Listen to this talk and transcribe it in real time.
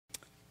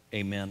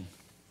Amen.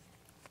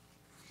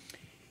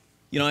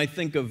 You know, I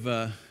think of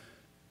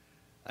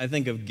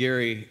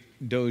Gary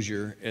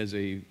Dozier as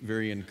a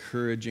very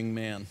encouraging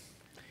man.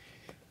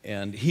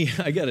 And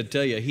I got to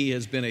tell you, he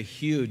has been a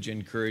huge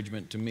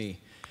encouragement to me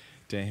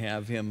to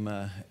have him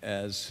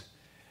as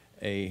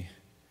a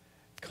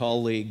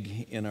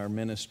colleague in our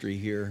ministry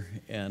here.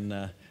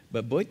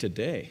 But boy,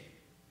 today,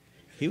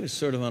 he was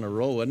sort of on a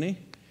roll, wasn't he?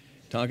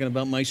 Talking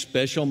about my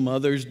special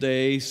Mother's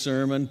Day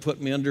sermon,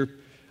 put me under,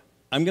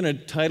 I'm going to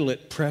title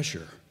it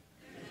Pressure.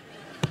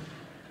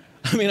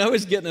 I mean, I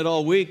was getting it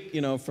all week,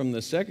 from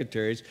the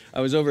secretaries.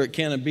 I was over at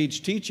Cannon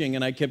Beach teaching,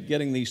 and I kept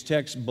getting these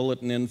texts,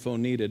 bulletin info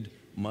needed,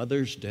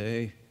 Mother's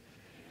Day.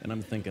 And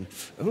I'm thinking,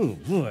 oh,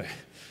 boy,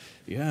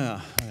 yeah,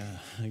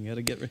 I got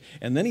to get ready.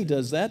 And then he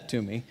does that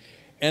to me.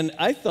 And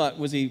I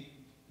thought,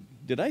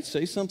 did I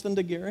say something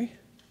to Gary?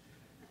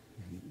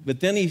 But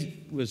then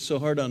he was so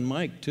hard on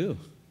Mike, too.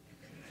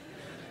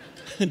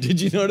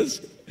 Did you notice?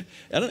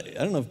 I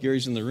don't know if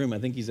Gary's in the room. I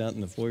think he's out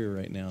in the foyer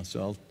right now,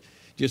 so I'll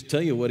just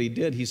tell you what he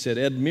did. He said,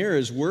 Ed Muir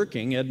is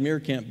working. Ed Muir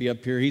can't be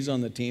up here. He's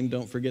on the team.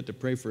 Don't forget to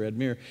pray for Ed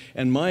Muir.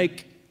 And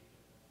Mike,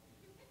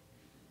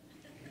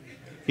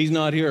 he's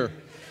not here.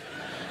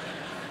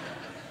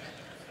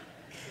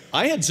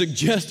 I had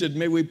suggested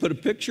maybe we put a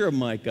picture of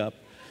Mike up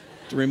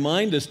to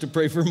remind us to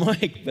pray for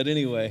Mike. But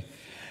anyway,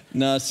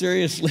 no,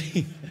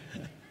 seriously.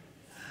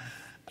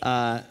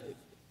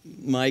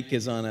 Mike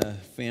is on a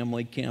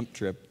family camp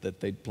trip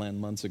that they'd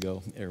planned months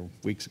ago, or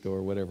weeks ago,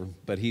 or whatever.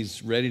 But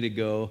he's ready to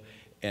go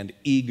and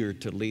eager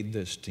to lead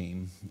this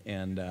team.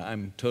 And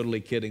I'm totally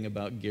kidding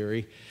about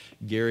Gary.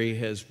 Gary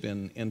has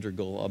been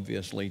integral,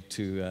 obviously,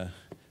 to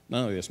not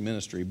only this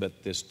ministry,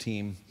 but this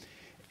team.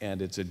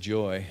 And it's a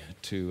joy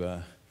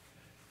to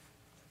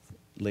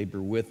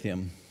labor with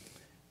him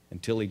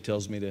until he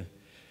tells me to,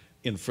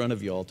 in front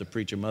of you all, to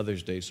preach a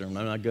Mother's Day sermon.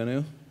 I'm not going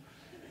to.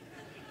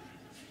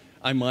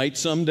 I might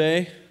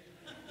someday.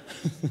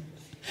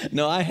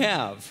 No, I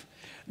have.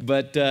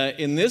 But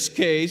in this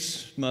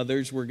case,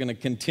 mothers, we're going to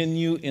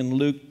continue in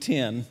Luke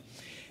 10.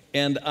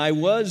 And I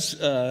was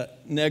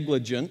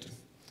negligent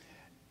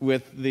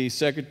with the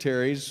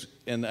secretaries,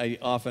 and I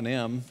often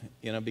am,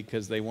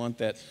 because they want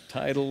that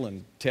title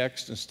and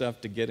text and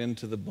stuff to get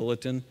into the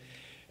bulletin.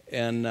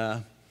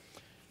 And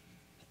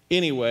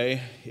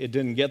anyway, it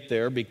didn't get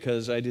there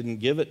because I didn't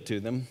give it to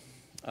them.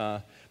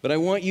 But I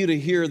want you to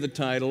hear the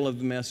title of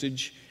the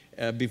message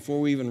before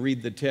we even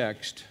read the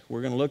text.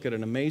 We're going to look at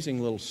an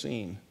amazing little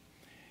scene.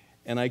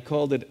 And I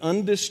called it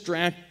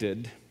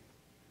Undistracted,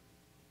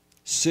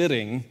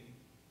 Sitting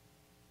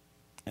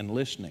and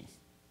Listening.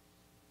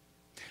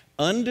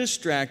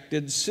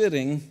 Undistracted,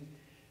 Sitting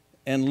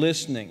and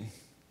Listening.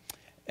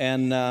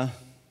 And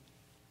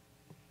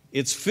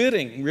it's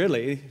fitting,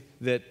 really,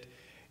 that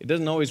it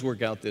doesn't always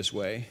work out this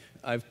way.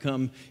 I've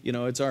come,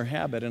 it's our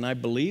habit, and I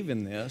believe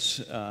in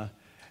this,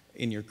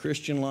 in your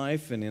Christian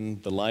life and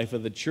in the life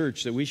of the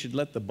church, that we should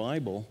let the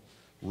Bible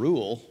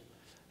rule.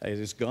 It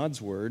is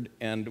God's word,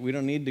 and we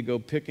don't need to go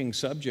picking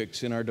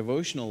subjects in our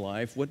devotional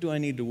life. What do I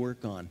need to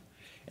work on?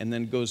 And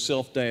then go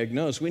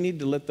self-diagnose. We need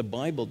to let the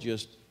Bible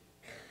just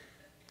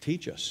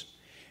teach us.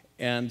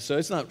 And so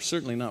it's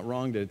certainly not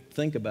wrong to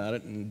think about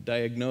it and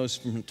diagnose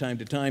from time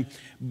to time.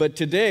 But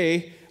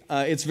today,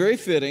 it's very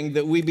fitting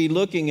that we be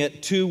looking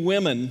at two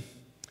women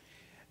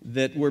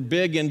that were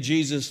big in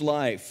Jesus'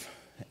 life.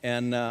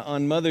 And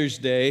on Mother's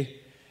Day,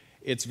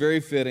 it's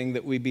very fitting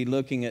that we be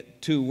looking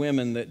at two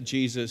women that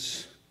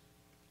Jesus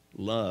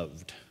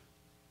loved,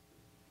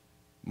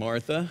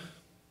 Martha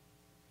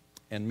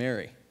and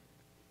Mary.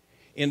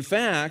 In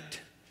fact,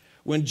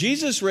 when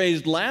Jesus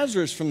raised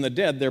Lazarus from the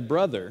dead, their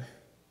brother,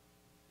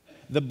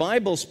 the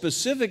Bible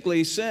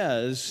specifically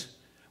says,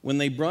 when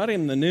they brought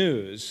him the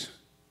news,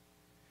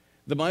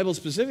 the Bible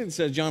specifically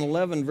says, John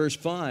 11, verse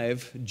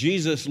 5,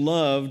 Jesus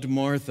loved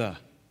Martha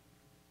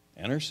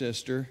and her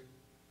sister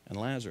and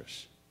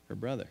Lazarus, her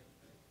brother.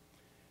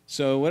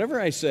 So whatever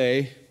I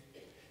say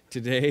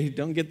today,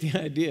 don't get the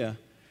idea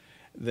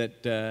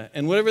that,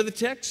 and whatever the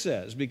text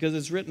says, because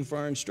it's written for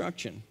our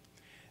instruction,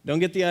 don't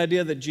get the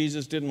idea that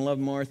Jesus didn't love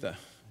Martha.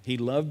 He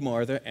loved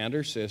Martha and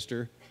her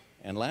sister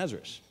and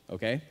Lazarus,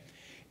 okay?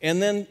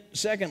 And then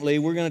secondly,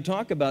 we're going to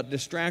talk about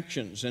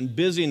distractions and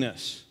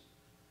busyness.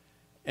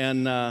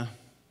 And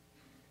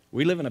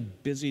we live in a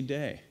busy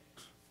day.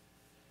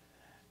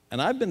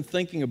 And I've been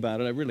thinking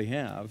about it, I really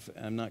have,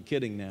 I'm not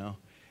kidding now,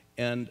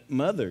 and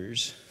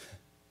mothers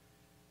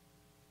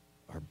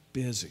are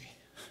busy.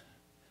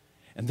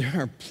 And there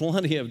are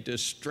plenty of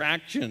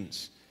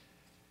distractions.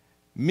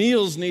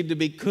 Meals need to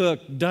be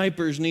cooked,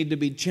 diapers need to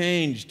be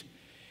changed.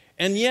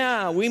 And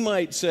yeah, we men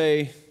might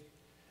say,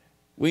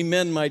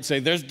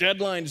 there's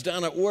deadlines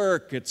down at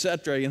work,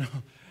 etc.,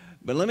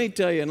 But let me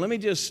tell you, and let me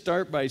just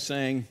start by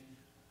saying,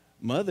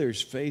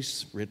 mothers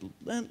face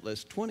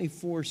relentless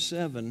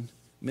 24/7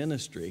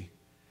 ministry,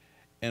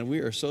 and we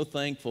are so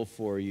thankful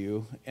for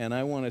you. And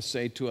I want to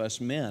say to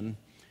us men,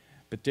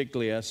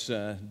 particularly us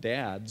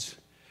dads,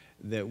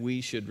 that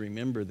we should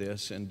remember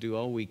this and do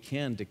all we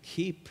can to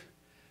keep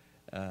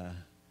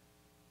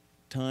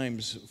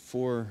times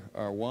for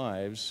our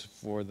wives,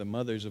 for the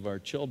mothers of our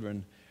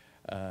children,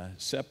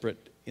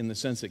 separate in the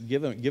sense that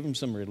give them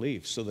some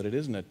relief so that it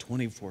isn't a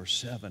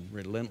 24/7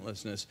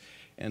 relentlessness,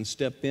 and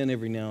step in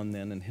every now and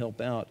then and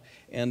help out.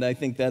 And I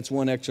think that's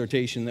one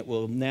exhortation that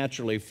will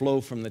naturally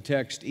flow from the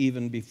text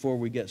even before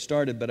we get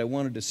started, but I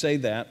wanted to say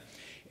that.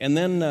 And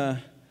then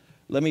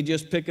let me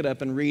just pick it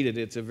up and read it.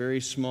 It's a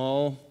very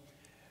small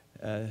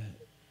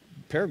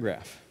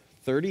paragraph,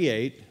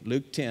 38,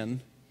 Luke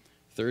 10,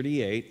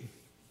 38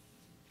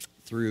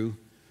 through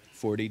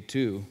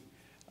 42.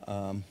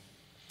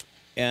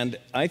 And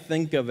I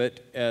think of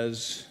it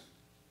as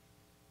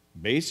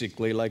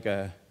basically like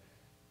a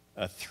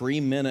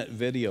 3-minute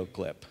video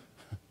clip,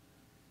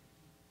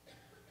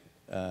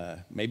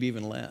 maybe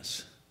even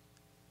less.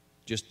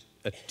 Just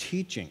a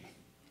teaching,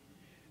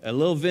 a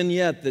little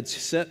vignette that's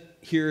set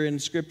here in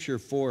Scripture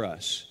for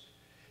us.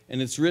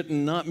 And it's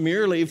written not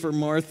merely for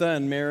Martha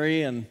and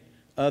Mary and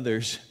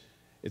others,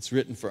 it's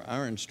written for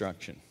our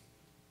instruction.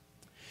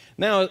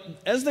 Now,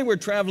 as they were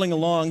traveling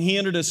along, he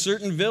entered a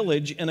certain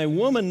village, and a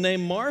woman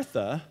named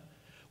Martha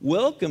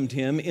welcomed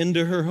him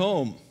into her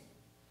home.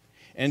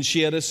 And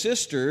she had a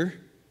sister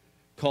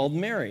called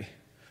Mary,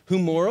 who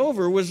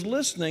moreover was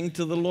listening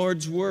to the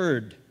Lord's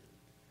word,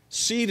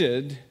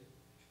 seated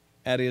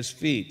at his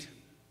feet.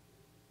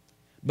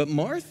 But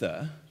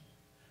Martha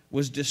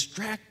was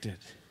distracted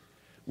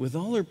with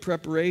all her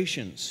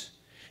preparations.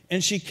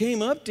 And she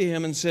came up to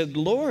him and said,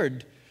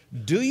 "Lord,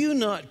 do you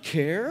not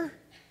care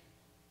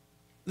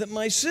that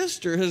my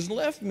sister has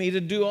left me to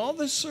do all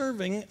the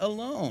serving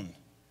alone?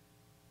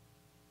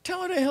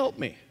 Tell her to help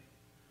me."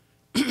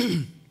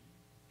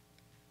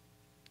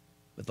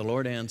 But the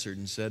Lord answered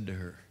and said to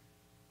her,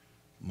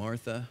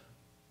 "Martha,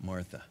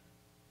 Martha,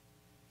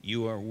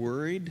 you are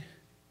worried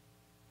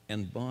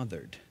and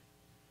bothered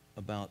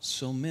about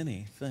so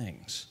many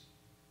things,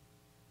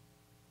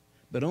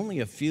 but only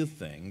a few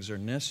things are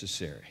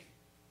necessary.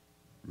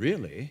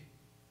 Really,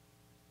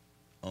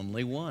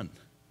 only one.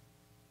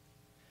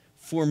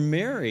 For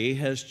Mary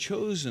has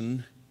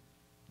chosen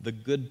the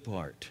good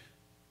part,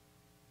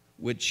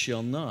 which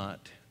shall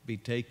not be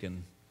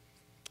taken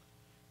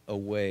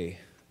away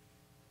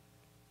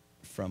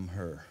from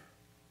her."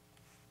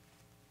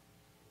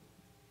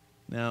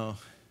 Now,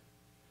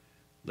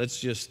 let's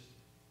just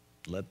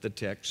let the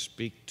text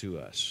speak to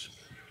us.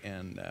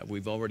 And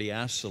we've already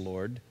asked the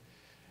Lord,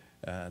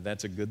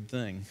 that's a good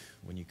thing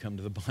when you come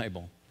to the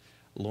Bible.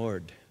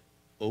 Lord,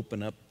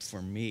 open up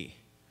for me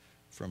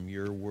from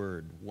your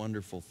word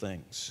wonderful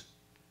things,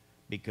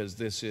 because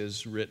this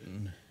is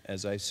written,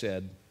 as I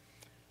said,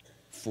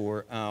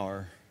 for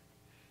our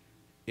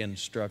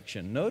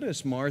instruction.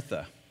 Notice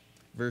Martha,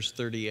 verse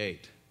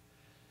 38,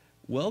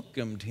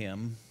 welcomed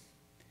him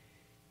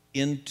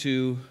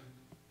into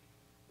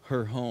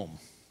her home.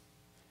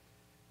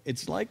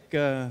 It's like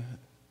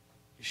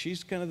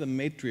she's kind of the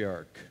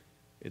matriarch,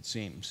 it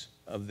seems,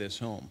 of this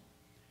home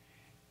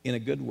in a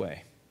good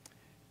way.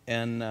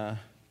 And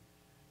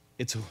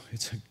it's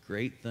a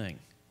great thing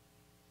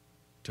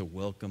to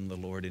welcome the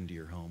Lord into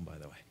your home, by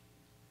the way.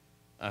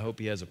 I hope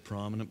he has a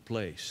prominent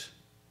place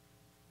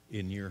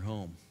in your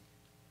home.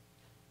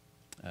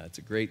 It's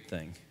a great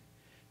thing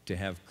to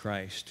have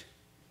Christ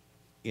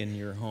in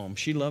your home.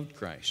 She loved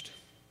Christ.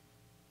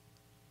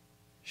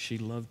 She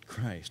loved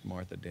Christ,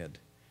 Martha did,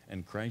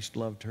 and Christ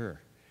loved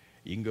her.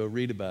 You can go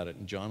read about it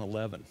in John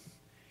 11,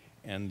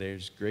 and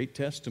there's great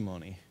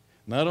testimony,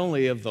 not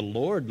only of the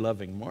Lord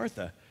loving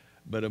Martha,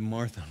 but of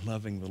Martha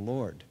loving the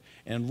Lord.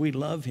 And we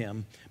love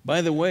him.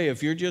 By the way,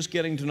 if you're just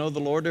getting to know the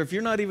Lord, or if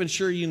you're not even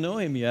sure you know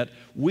him yet,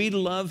 we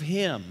love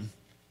him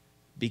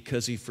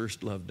because he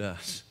first loved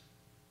us.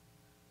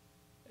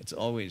 It's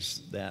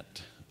always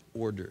that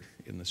order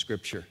in the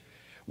Scripture.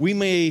 We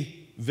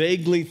may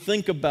vaguely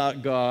think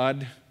about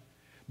God,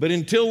 but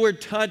until we're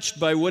touched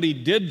by what he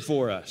did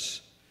for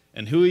us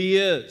and who he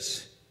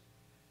is,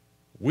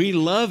 we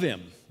love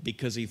him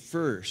because he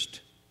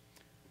first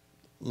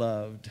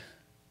loved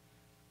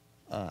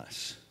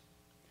us.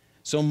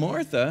 So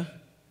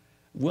Martha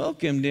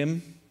welcomed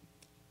him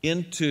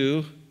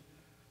into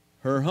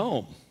her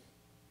home.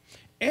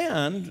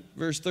 And,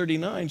 verse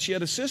 39, she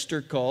had a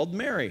sister called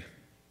Mary,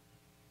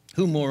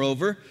 who,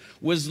 moreover,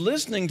 was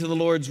listening to the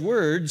Lord's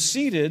word,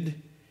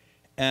 seated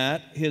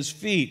at his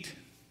feet.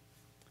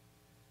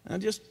 Now,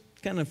 just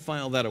kind of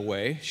file that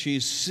away. She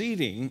is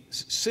seated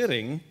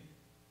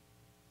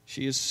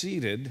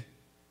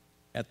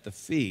at the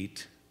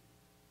feet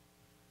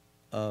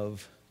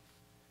of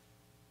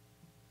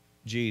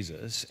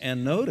Jesus.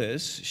 And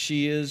notice,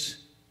 she is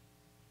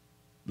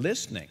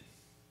listening.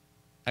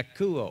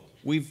 Akuo.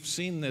 We've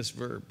seen this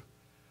verb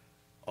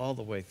all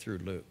the way through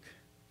Luke.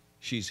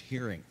 She's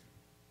hearing.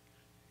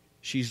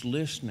 She's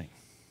listening.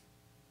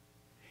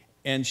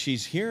 And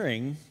she's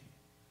hearing,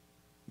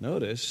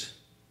 notice,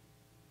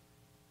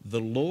 the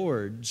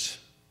Lord's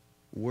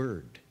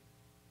word.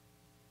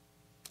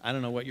 I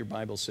don't know what your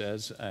Bible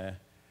says,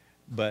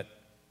 but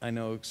I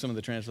know some of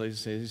the translations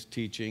say he's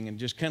teaching, and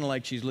just kind of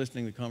like she's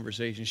listening to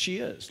conversation. She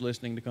is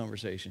listening to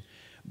conversation.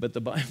 But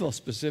the Bible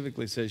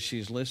specifically says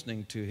she's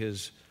listening to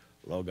his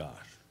Logos,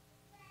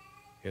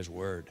 His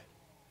Word.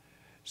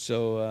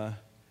 So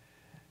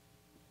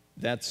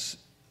that's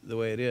the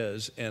way it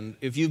is. And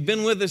if you've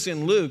been with us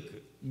in Luke,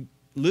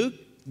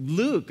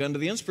 under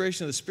the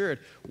inspiration of the Spirit,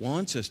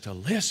 wants us to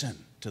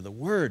listen to the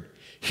Word,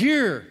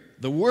 hear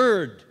the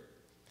Word.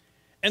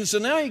 And so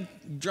now he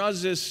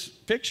draws this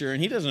picture,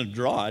 and he doesn't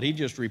draw it, he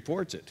just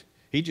reports it.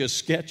 He just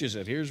sketches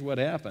it. Here's what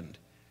happened.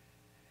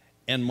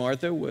 And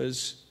Martha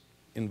was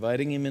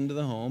inviting him into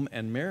the home,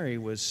 and Mary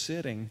was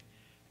sitting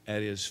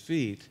at his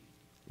feet,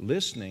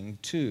 listening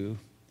to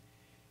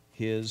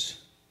his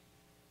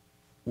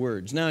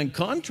words. Now, in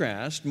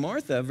contrast,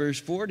 Martha, verse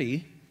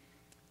 40,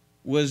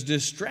 was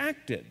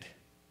distracted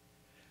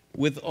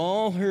with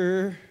all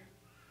her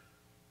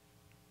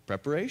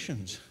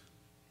preparations.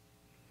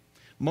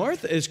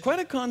 Martha is quite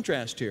a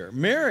contrast here.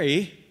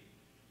 Mary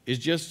is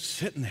just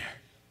sitting there,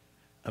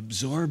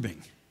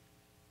 absorbing.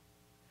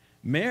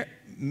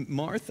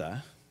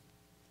 Martha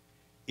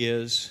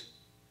is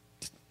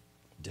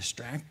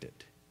distracted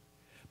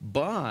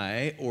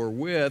by or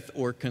with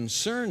or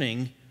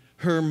concerning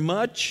her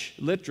much,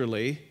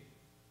 literally,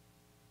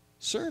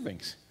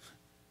 service.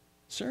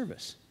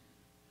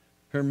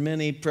 Her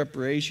many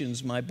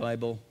preparations, my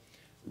Bible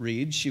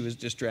reads. She was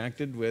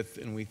distracted with,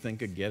 and we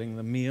think of getting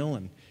the meal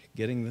and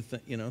getting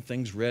the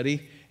things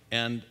ready.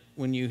 And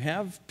when you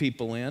have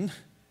people in,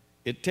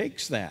 it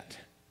takes that.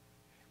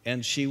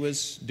 And she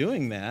was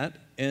doing that,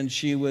 and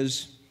she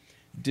was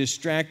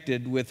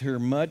distracted with her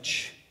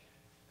much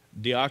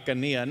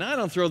diakonia. Now, I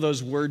don't throw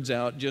those words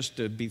out just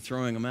to be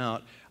throwing them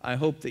out. I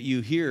hope that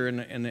you hear,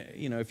 and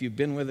if you've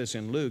been with us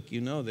in Luke,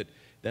 you know that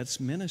that's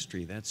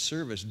ministry, that's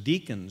service.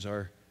 Deacons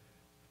are,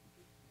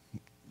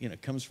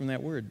 comes from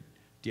that word,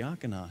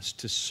 diakonos,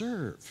 to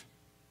serve.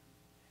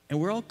 And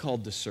we're all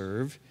called to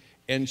serve,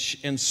 and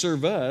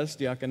serve us,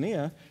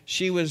 diakonia.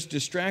 She was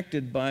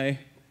distracted by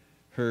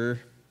her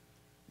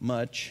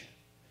much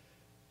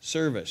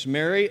service.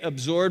 Mary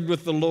absorbed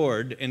with the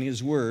Lord and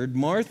His Word.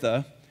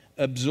 Martha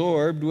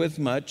absorbed with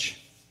much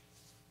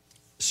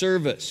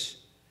service.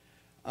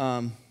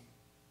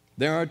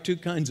 There are two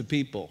kinds of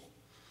people,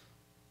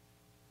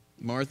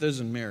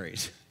 Marthas and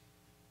Marys.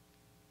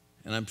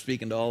 And I'm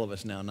speaking to all of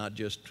us now, not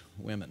just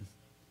women.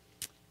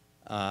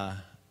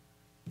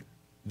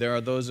 There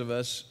are those of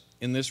us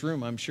in this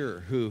room, I'm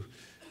sure, who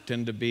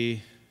tend to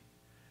be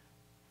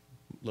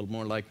a little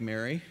more like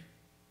Mary,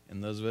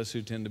 and those of us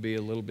who tend to be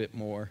a little bit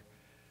more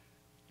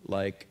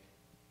like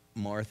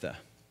Martha.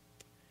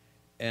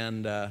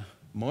 And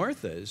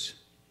Marthas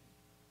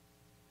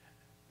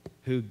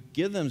who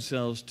give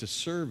themselves to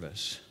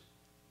service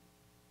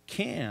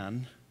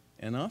can,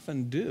 and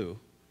often do,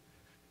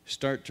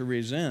 start to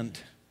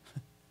resent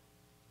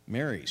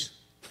Marys.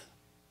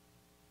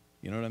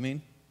 You know what I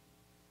mean?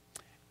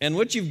 And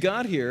what you've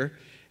got here,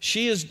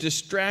 she is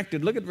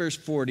distracted. Look at verse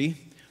 40.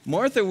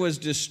 Martha was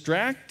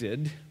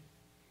distracted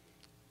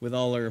with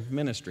all her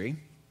ministry,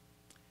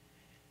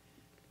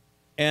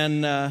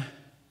 and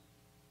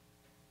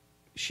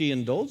she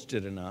indulged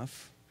it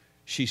enough.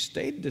 She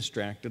stayed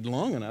distracted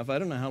long enough. I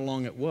don't know how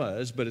long it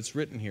was, but it's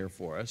written here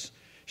for us.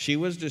 She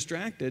was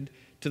distracted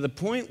to the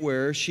point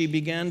where she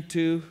began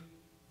to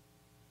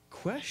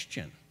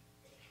question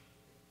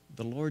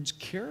the Lord's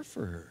care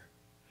for her.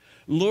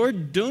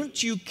 Lord,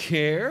 don't you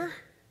care?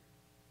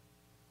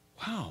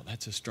 Wow,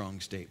 that's a strong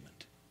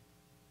statement.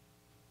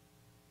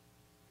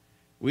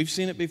 We've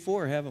seen it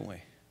before, haven't we?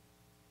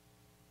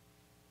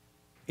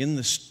 In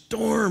the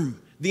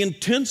storm, the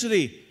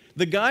intensity.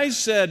 The guys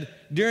said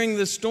during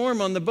the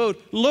storm on the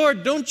boat,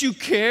 Lord, don't you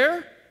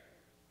care?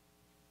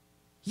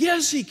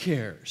 Yes, He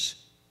cares.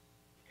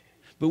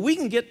 But we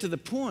can get to the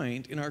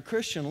point in our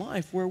Christian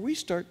life where we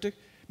start to,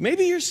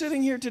 maybe you're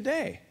sitting here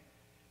today.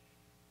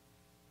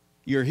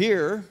 You're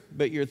here,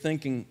 but you're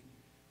thinking,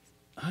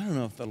 I don't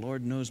know if the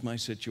Lord knows my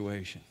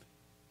situation.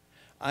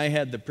 I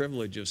had the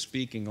privilege of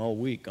speaking all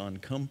week on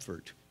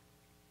comfort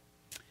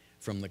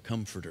from the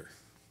Comforter.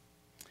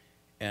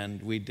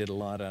 And we did a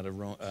lot out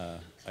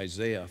of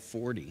Isaiah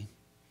 40.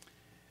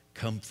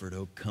 Comfort,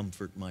 oh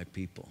comfort my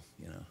people,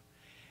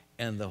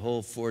 And the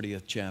whole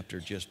 40th chapter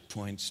just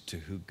points to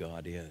who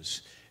God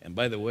is. And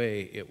by the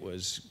way, it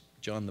was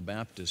John the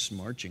Baptist's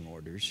marching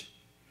orders.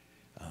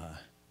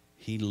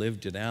 He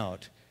lived it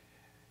out.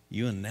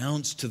 You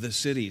announced to the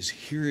cities,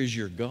 here is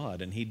your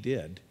God, and He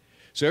did.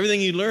 So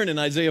everything you learn in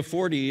Isaiah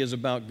 40 is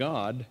about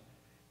God,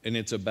 and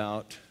it's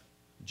about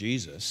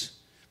Jesus,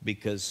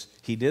 because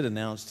He did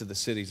announce to the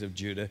cities of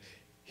Judah,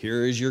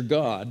 here is your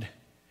God.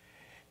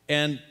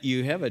 And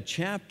you have a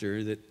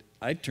chapter that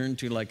I turn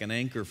to like an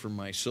anchor for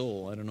my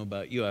soul. I don't know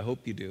about you, I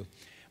hope you do.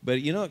 But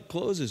it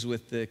closes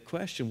with the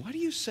question, why do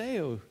you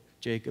say, O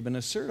Jacob, and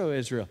assert, O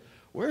Israel,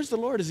 where's the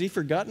Lord? Has He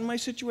forgotten my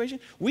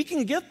situation? We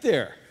can get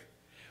there.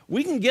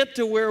 We can get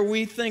to where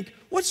we think,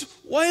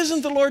 why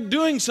isn't the Lord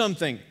doing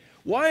something?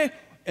 Why?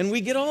 And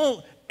we get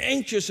all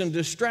anxious and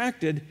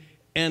distracted,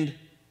 and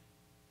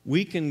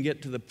we can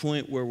get to the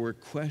point where we're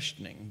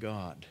questioning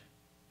God.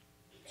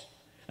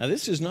 Now,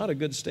 this is not a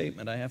good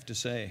statement, I have to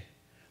say.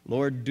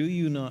 Lord, do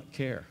you not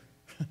care?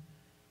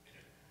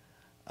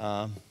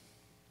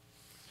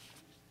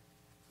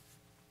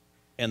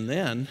 And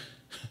then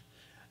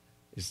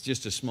it's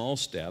just a small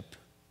step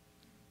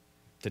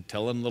to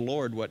telling the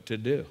Lord what to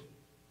do.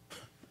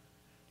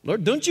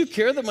 Lord, don't you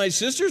care that my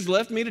sister's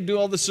left me to do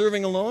all the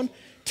serving alone?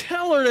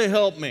 Tell her to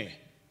help me.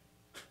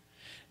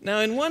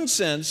 Now, in one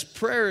sense,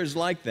 prayer is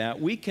like that.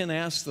 We can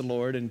ask the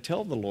Lord and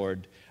tell the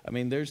Lord. I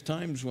mean, there's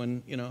times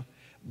when,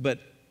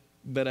 but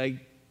I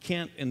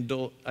can't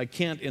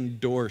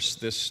endorse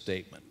this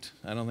statement.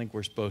 I don't think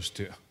we're supposed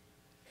to.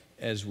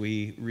 As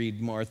we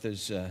read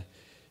Martha's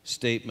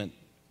statement,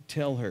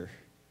 tell her,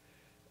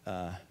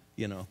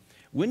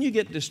 when you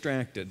get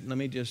distracted, let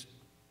me just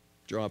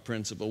draw a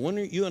principle. When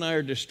you and I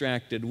are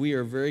distracted, we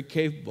are very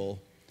capable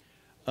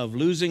of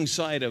losing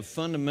sight of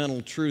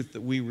fundamental truth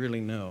that we really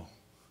know.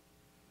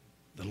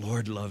 The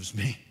Lord loves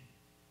me.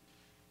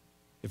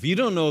 If you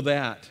don't know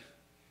that,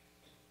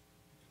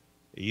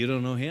 you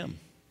don't know Him.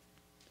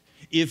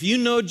 If you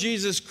know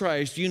Jesus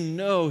Christ, you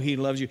know He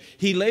loves you.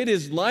 He laid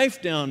His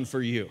life down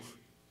for you.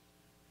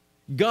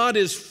 God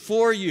is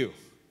for you.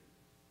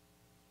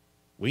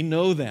 We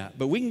know that,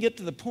 but we can get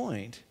to the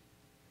point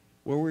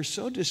where we're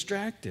so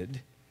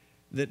distracted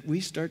that we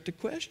start to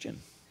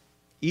question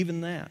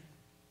even that.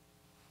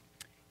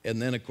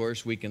 And then, of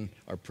course,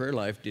 our prayer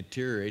life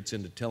deteriorates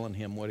into telling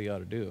Him what He ought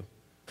to do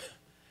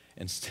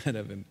instead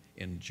of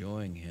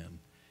enjoying Him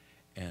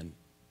and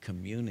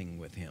communing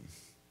with Him.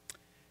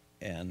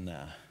 And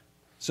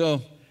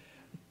so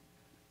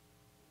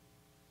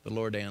the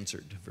Lord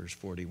answered, verse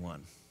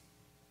 41.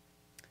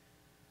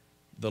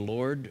 The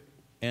Lord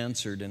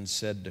answered and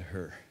said to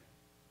her,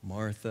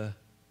 Martha,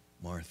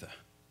 Martha.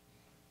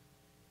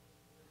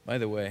 By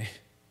the way,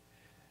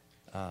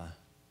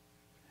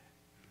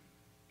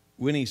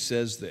 when He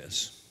says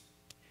this,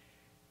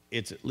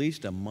 it's at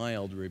least a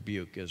mild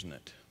rebuke, isn't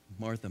it?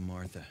 Martha,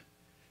 Martha,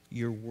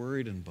 you're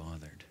worried and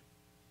bothered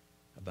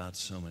about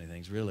so many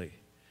things. Really,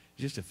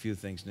 just a few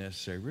things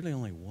necessary. Really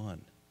only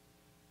one.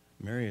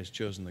 Mary has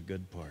chosen the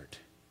good part,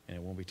 and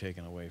it won't be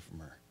taken away from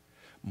her.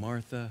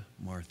 Martha,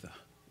 Martha.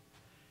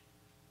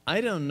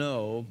 I don't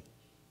know,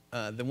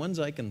 the ones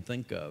I can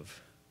think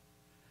of,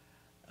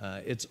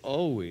 it's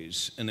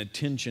always an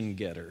attention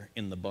getter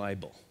in the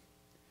Bible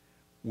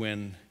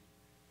when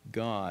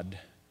God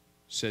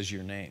says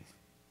your name.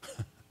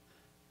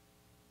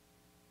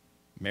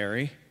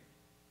 Mary,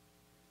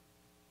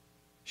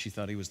 she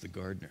thought He was the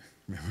gardener,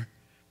 remember?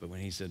 But when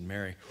He said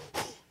Mary,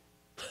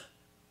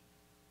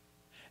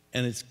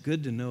 and it's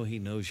good to know He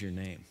knows your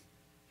name.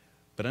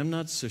 But I'm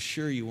not so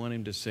sure you want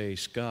Him to say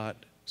Scott,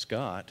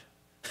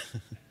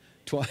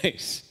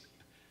 twice.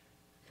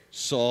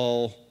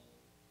 Saul,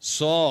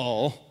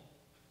 Saul,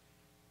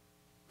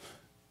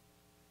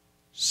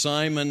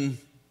 Simon,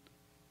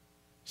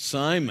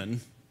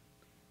 Simon.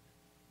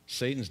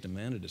 Satan's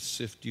demanded to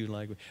sift you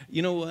like...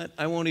 You know what?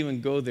 I won't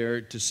even go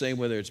there to say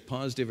whether it's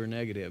positive or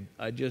negative.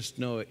 I just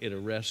know it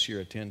arrests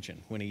your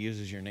attention when He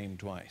uses your name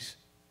twice.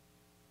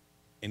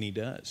 And He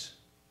does.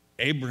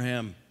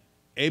 Abraham,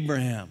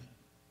 Abraham.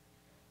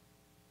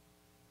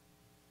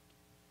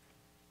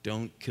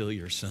 Don't kill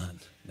your son.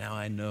 Now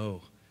I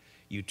know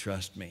you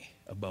trust me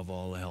above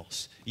all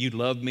else. You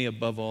love me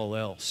above all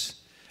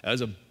else. That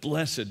was a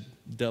blessed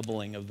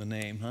doubling of the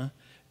name, huh?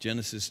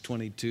 Genesis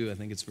 22, I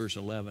think it's verse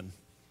 11.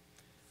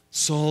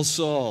 Saul,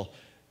 Saul.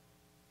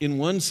 In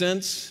one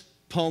sense,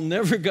 Paul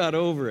never got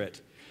over it.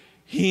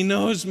 He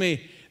knows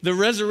me, the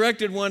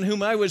resurrected one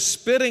whom I was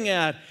spitting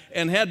at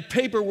and had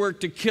paperwork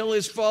to kill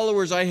His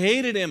followers. I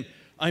hated Him.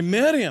 I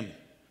met Him.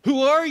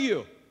 Who are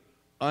you?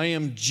 I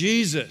am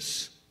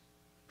Jesus,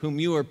 whom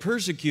you are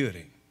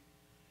persecuting.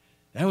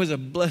 That was a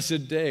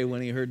blessed day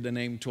when He heard the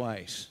name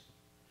twice.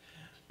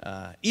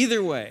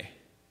 Either way,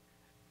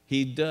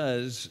 He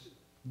does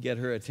get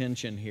her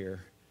attention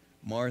here.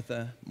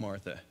 Martha,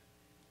 Martha.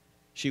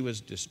 She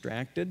was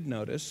distracted,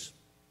 notice.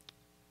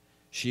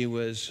 She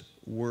was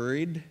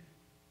worried,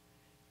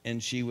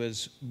 and she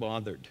was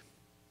bothered.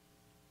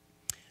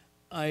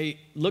 I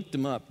looked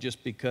them up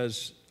just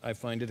because I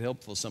find it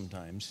helpful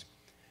sometimes.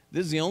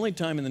 This is the only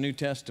time in the New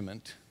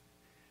Testament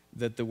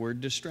that the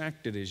word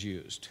distracted is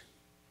used.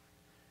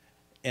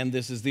 And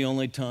this is the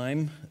only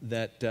time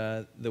that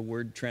the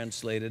word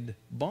translated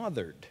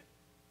bothered.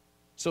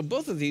 So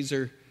both of these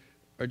are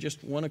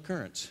just one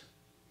occurrence.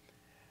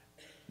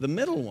 The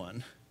middle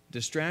one,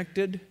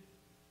 distracted,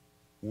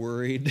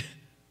 worried,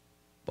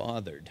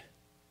 bothered.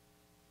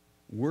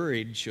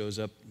 Worried shows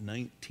up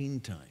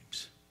 19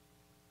 times.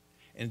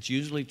 And it's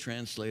usually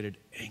translated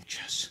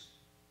anxious.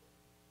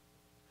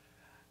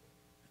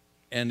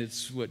 And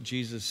it's what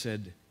Jesus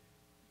said,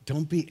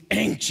 don't be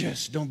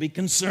anxious, don't be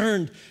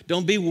concerned,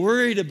 don't be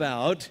worried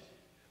about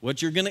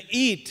what you're going to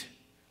eat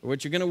or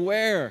what you're going to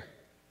wear.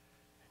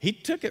 He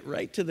took it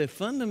right to the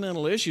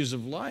fundamental issues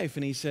of life,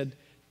 and He said,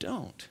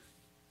 don't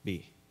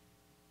be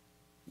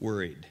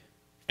worried,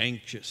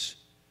 anxious.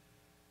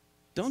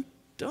 Don't.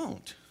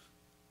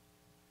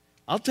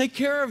 I'll take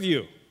care of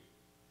you.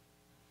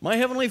 My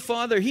Heavenly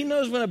Father, He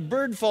knows when a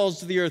bird falls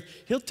to the earth.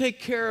 He'll take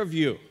care of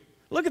you.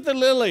 Look at the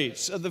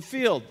lilies of the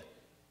field.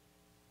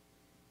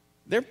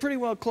 They're pretty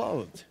well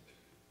clothed.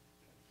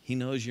 He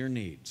knows your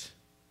needs.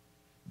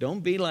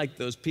 Don't be like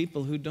those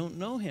people who don't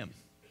know him.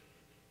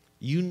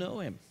 You know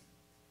him.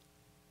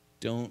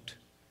 Don't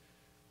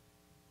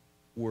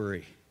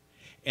worry.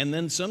 And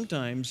then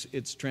sometimes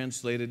it's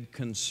translated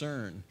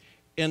concern.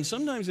 And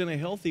sometimes in a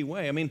healthy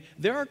way. I mean,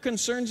 there are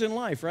concerns in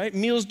life, right?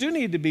 Meals do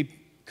need to be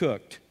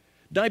cooked.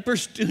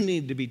 Diapers do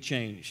need to be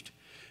changed.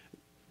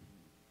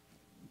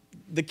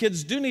 The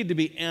kids do need to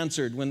be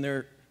answered when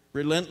they're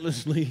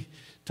relentlessly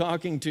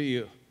talking to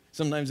you.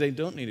 Sometimes they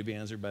don't need to be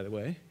answered, by the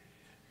way.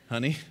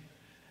 Honey,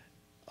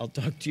 I'll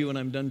talk to you when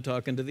I'm done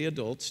talking to the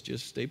adults.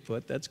 Just stay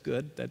put. That's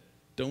good.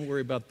 Don't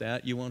worry about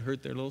that. You won't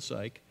hurt their little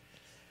psyche.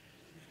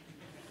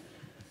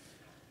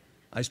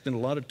 I spent a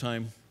lot of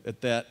time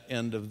at that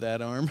end of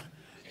that arm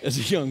as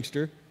a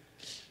youngster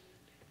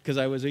because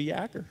I was a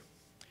yacker.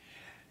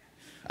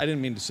 I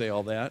didn't mean to say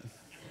all that,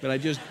 but I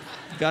just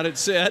got it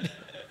said.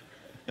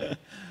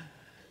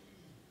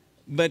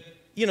 But,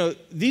 you know,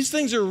 these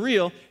things are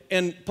real.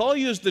 And Paul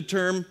used the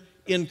term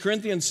in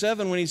Corinthians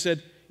 7 when he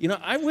said, you know,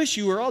 I wish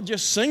you were all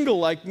just single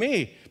like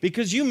me,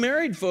 because you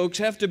married folks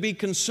have to be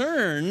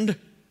concerned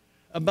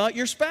about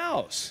your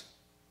spouse.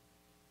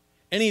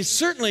 And he's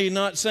certainly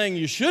not saying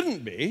you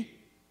shouldn't be.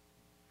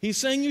 He's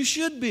saying you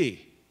should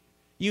be.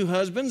 You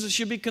husbands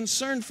should be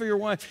concerned for your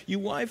wife. You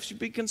wives should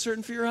be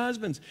concerned for your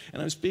husbands.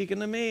 And I'm speaking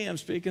to me. I'm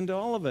speaking to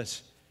all of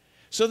us.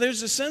 So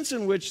there's a sense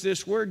in which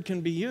this word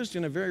can be used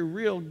in a very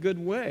real, good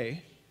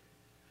way.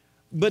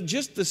 But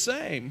just the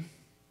same,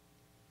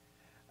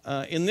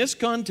 in this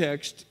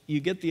context, you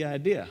get the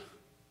idea.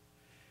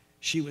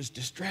 She was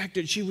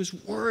distracted. She was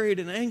worried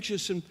and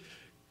anxious and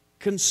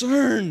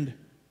concerned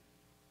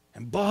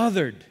and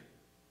bothered.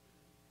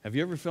 Have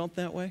you ever felt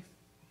that way?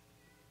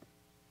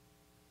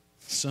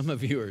 Some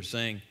of you are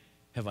saying,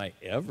 have I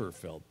ever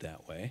felt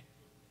that way?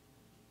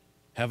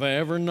 Have I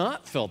ever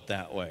not felt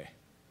that way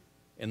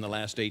in the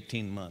last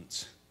 18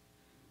 months?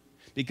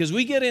 Because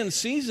we get in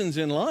seasons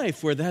in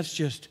life where that's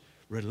just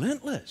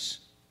relentless.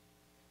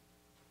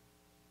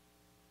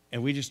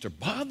 And we just are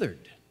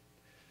bothered,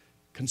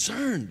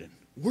 concerned, and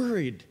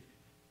worried,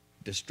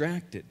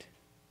 distracted.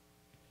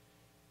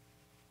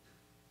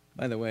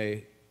 By the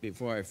way,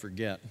 before I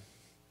forget,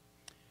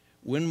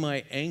 when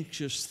my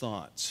anxious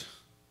thoughts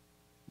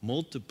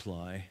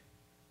multiply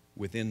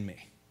within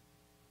me,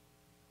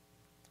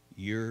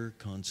 your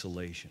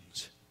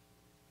consolations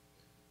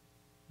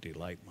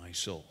delight my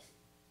soul.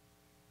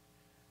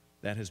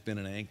 That has been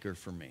an anchor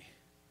for me.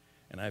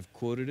 And I've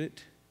quoted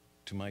it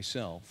to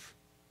myself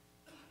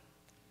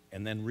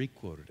and then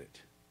re-quoted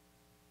it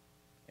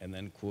and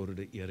then quoted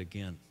it yet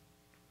again,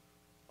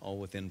 all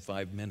within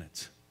 5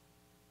 minutes.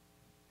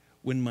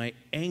 When my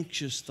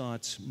anxious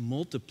thoughts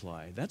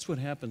multiply, that's what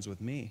happens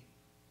with me.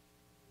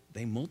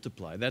 They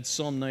multiply. That's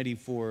Psalm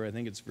 94, I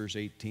think it's verse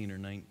 18 or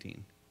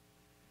 19.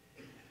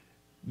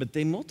 But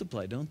they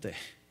multiply, don't they?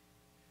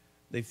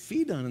 They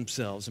feed on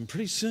themselves, and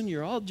pretty soon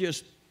you're all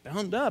just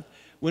bound up.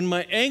 When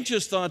my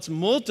anxious thoughts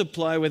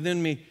multiply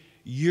within me,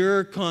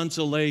 your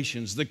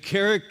consolations, the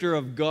character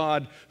of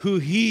God, who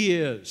He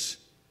is,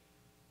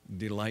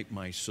 delight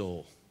my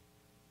soul.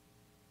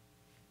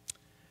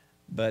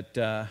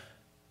 But,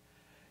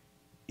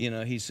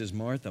 He says,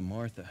 Martha,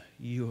 Martha,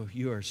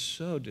 you are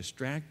so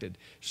distracted,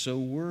 so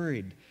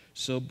worried,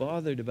 so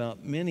bothered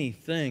about many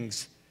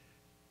things.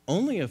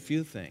 Only a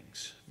few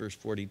things, verse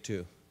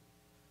 42,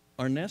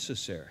 are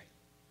necessary.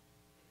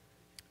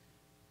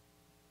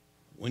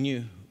 When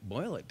you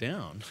boil it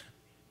down,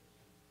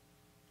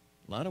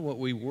 a lot of what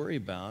we worry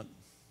about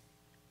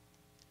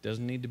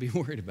doesn't need to be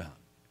worried about.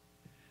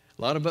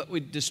 A lot of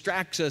what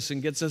distracts us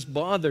and gets us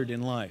bothered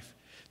in life.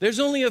 There's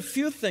only a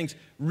few things.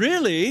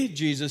 Really,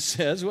 Jesus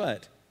says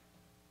what?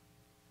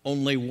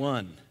 Only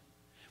one,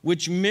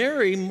 which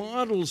Mary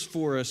models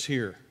for us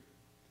here.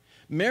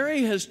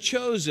 Mary has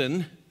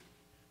chosen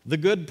the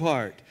good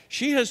part.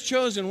 She has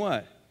chosen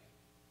what?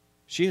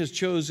 She has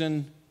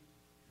chosen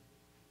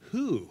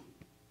who?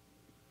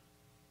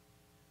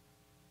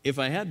 If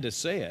I had to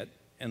say it,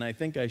 and I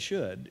think I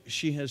should,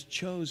 she has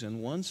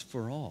chosen once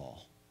for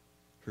all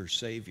her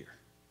Savior,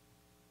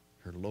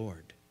 her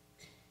Lord.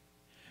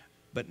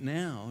 But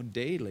now,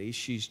 daily,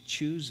 she's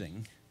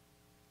choosing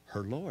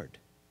her Lord.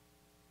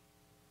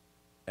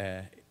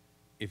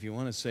 If you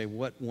want to say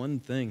what one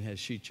thing has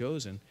she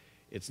chosen,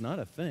 it's not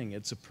a thing,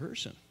 it's a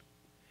person.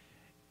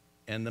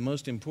 And the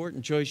most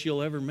important choice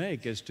you'll ever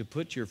make is to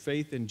put your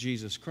faith in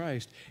Jesus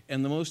Christ.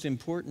 And the most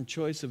important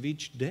choice of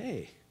each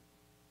day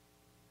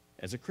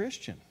as a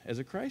Christian, as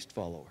a Christ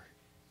follower,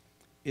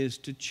 is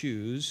to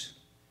choose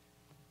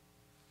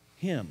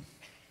Him.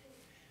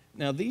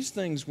 Now, these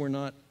things were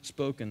not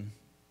spoken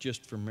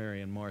just for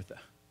Mary and Martha.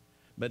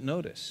 But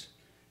notice,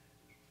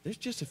 there's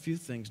just a few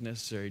things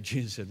necessary.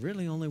 Jesus said,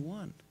 really only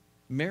one.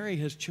 Mary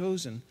has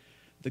chosen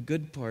the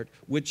good part,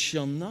 which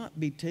shall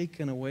not be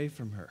taken away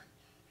from her.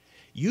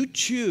 You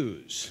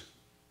choose,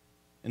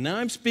 and now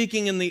I'm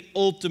speaking in the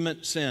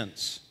ultimate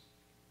sense.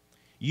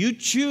 You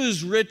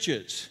choose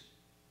riches,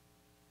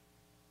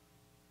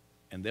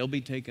 and they'll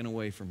be taken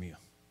away from you.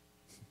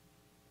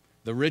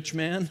 The rich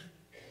man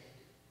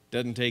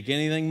doesn't take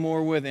anything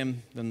more with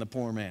him than the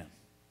poor man.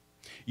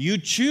 You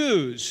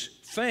choose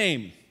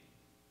fame,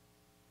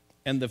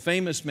 and the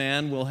famous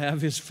man will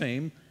have his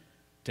fame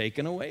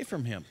taken away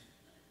from him.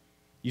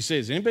 You say,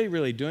 is anybody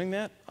really doing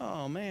that?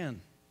 Oh, man,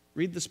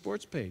 read the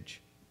sports page.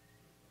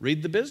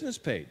 Read the business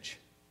page.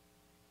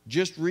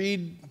 Just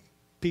read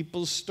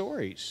people's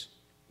stories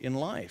in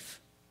life.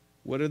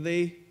 What are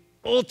they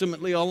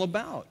ultimately all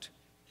about?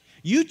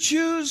 You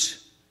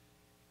choose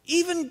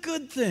even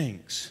good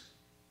things.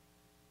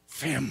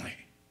 Family.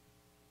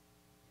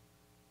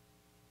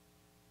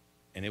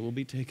 And it will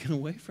be taken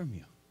away from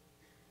you.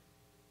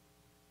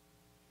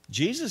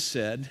 Jesus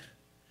said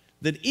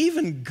that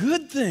even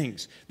good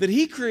things that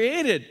he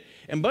created,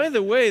 and by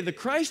the way, the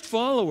Christ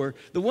follower,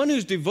 the one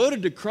who's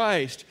devoted to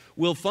Christ,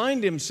 will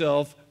find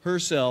himself,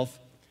 herself,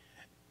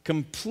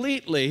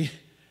 completely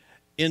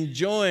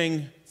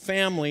enjoying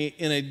family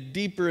in a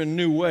deeper and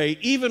new way,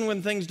 even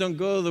when things don't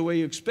go the way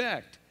you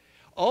expect.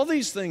 All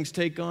these things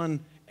take on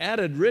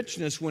added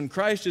richness when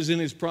Christ is in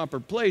his proper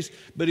place.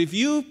 But if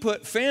you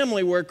put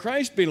family where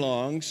Christ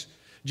belongs,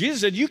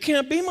 Jesus said, you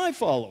can't be my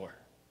follower.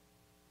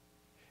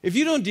 If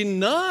you don't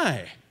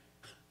deny,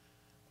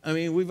 I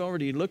mean, we've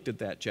already looked at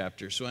that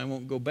chapter, so I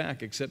won't go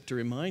back except to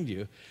remind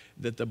you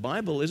that the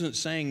Bible isn't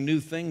saying new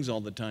things all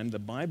the time. The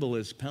Bible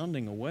is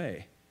pounding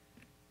away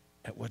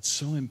at what's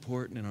so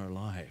important in our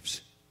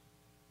lives.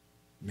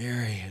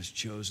 Mary has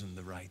chosen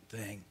the right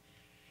thing,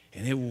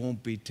 and it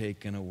won't be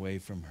taken away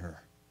from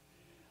her.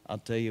 I'll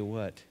tell you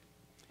what,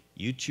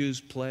 you choose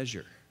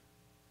pleasure.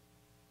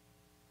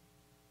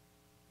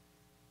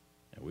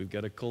 And we've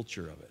got a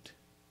culture of it.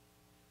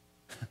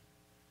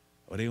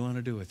 What do you want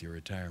to do with your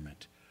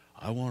retirement?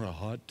 I want a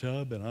hot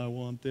tub, and I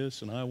want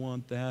this, and I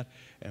want that,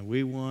 and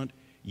we want,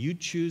 you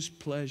choose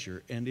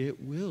pleasure, and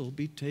it will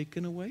be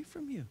taken away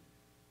from you.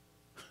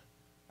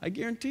 I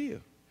guarantee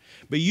you.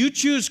 But you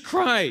choose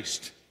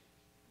Christ.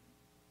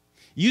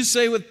 You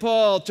say with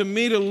Paul, to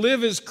me to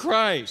live is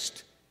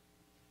Christ.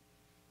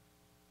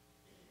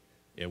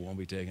 It won't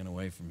be taken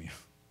away from you.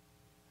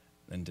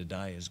 Then to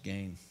die is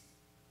gain,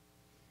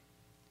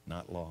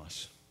 not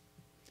loss.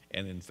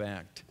 And in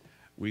fact,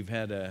 we've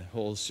had a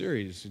whole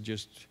series,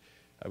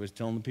 I was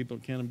telling the people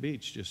at Cannon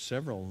Beach, just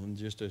several in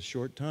just a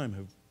short time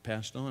have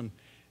passed on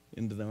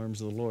into the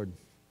arms of the Lord,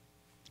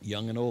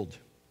 young and old.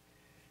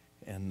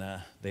 And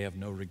they have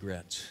no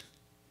regrets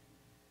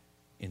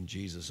in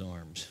Jesus'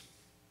 arms.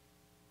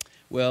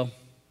 Well,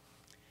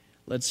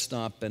 let's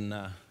stop and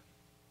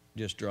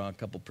just draw a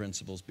couple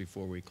principles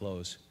before we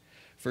close.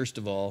 First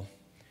of all,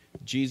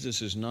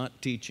 Jesus is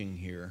not teaching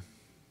here.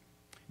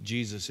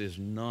 Jesus is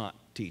not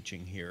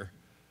teaching here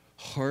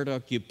heart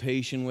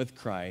occupation with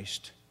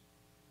Christ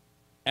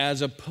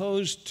as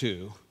opposed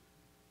to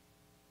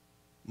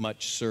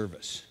much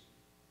service.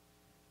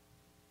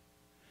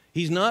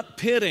 He's not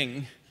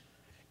pitting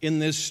in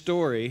this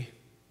story.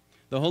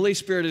 The Holy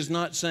Spirit is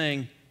not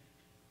saying,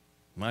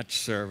 much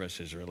service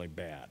is really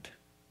bad.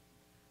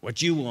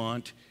 What you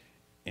want,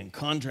 in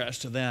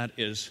contrast to that,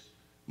 is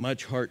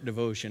much heart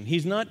devotion.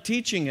 He's not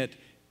teaching it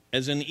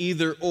as an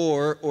either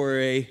or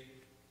a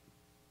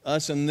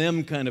us and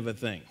them kind of a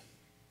thing.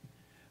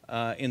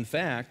 In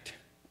fact,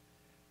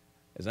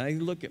 as I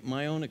look at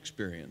my own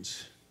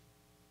experience,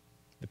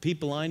 the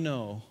people I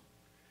know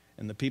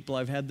and the people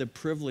I've had the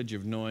privilege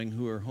of knowing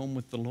who are home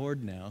with the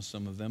Lord now,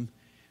 some of them,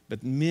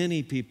 but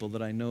many people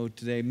that I know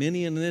today,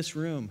 many in this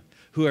room,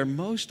 who are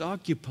most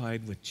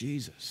occupied with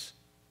Jesus,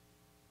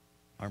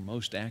 are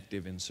most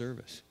active in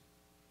service.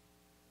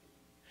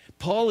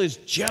 Paul is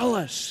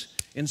jealous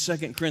in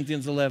 2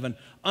 Corinthians 11.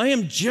 I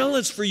am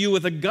jealous for you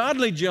with a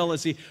godly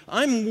jealousy.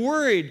 I'm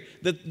worried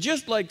that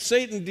just like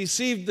Satan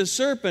deceived the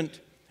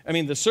serpent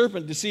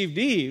deceived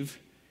Eve,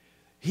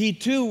 he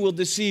too will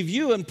deceive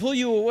you and pull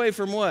you away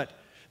from what?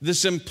 The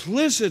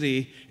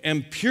simplicity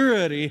and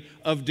purity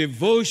of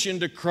devotion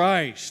to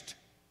Christ.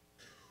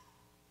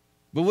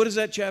 But what does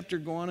that chapter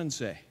go on and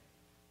say?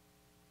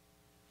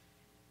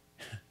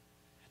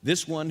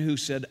 This one who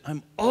said,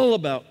 I'm all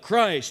about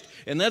Christ,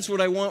 and that's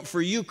what I want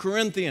for you,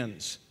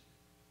 Corinthians.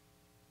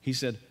 He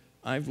said,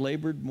 I've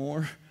labored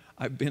more,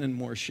 I've been in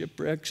more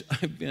shipwrecks,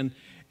 and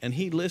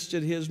he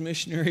listed his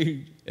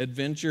missionary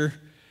adventure,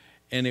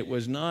 and it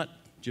was not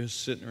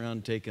just sitting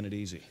around taking it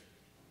easy,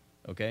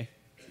 okay?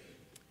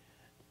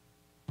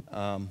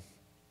 Paul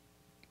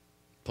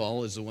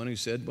is the one who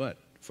said what?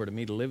 For to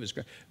me to live is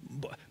Christ.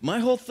 My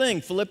whole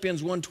thing,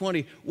 Philippians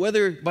 1:20,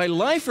 whether by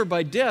life or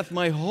by death,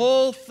 my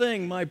whole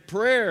thing, my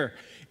prayer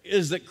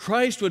is that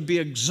Christ would be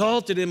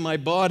exalted in my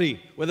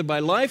body, whether by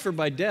life or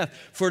by death.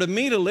 For to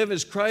me to live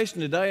is Christ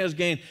and to die is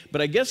gain.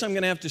 But I guess I'm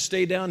going to have to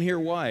stay down here.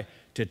 Why?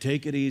 To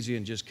take it easy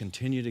and just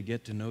continue to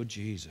get to know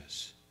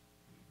Jesus.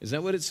 Is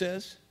that what it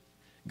says?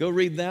 Go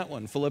read that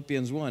one,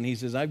 Philippians 1. He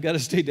says, I've got to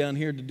stay down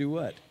here to do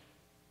what?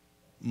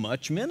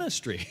 Much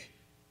ministry.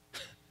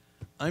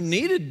 I'm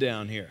needed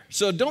down here.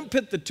 So don't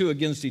pit the two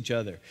against each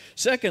other.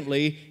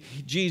 Secondly,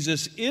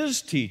 Jesus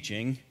is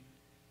teaching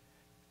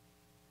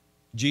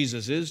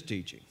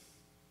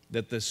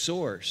that the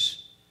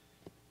source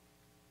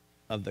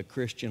of the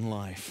Christian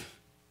life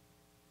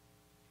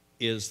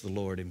is the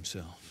Lord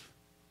himself.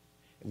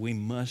 We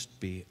must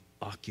be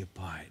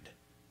occupied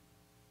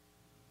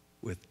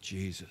with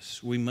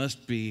Jesus. We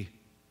must be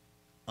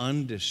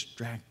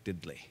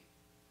undistractedly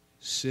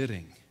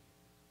sitting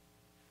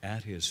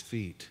at his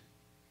feet,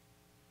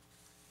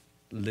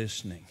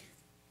 listening.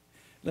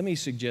 Let me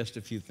suggest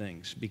a few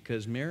things,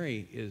 because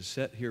Mary is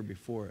set here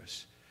before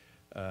us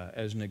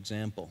as an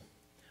example.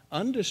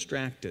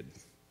 Undistracted.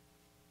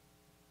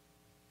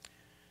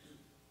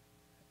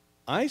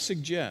 I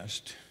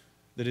suggest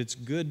that it's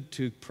good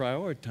to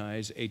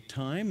prioritize a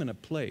time and a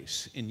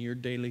place in your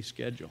daily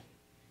schedule.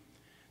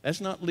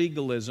 That's not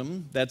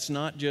legalism. That's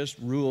not just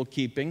rule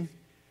keeping.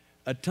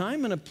 A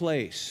time and a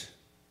place,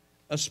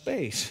 a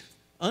space,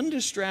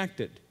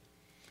 undistracted.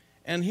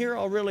 And here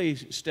I'll really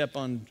step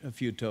on a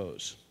few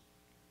toes.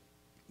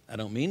 I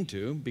don't mean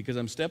to, because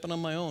I'm stepping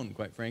on my own,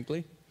 quite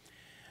frankly.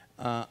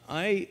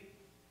 I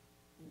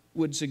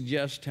would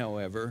suggest,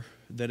 however,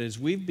 that as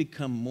we've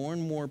become more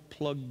and more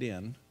plugged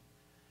in,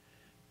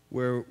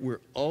 where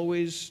we're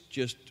always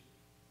just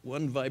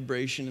one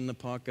vibration in the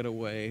pocket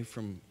away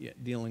from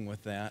dealing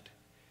with that,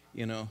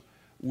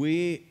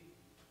 the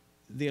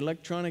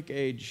electronic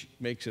age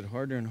makes it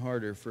harder and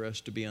harder for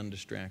us to be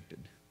undistracted.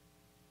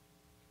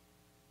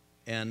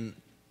 And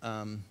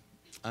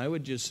I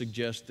would just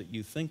suggest that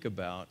you think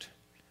about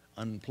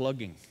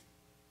unplugging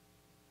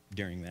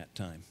during that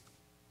time.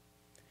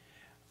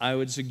 I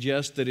would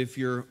suggest that if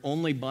your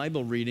only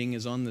Bible reading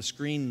is on the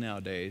screen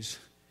nowadays,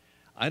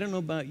 I don't know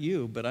about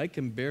you, but I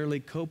can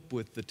barely cope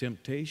with the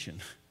temptation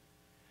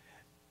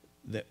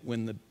that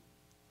when the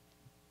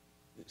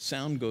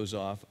sound goes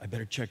off, I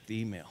better check the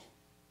email.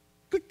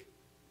 Click.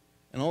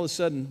 And all of a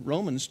sudden,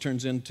 Romans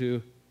turns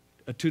into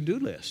a to-do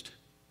list,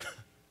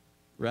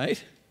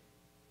 right?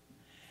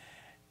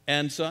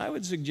 And so I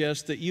would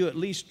suggest that you at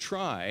least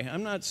try.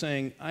 I'm not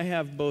saying, I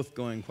have both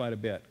going quite a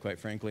bit, quite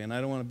frankly, and I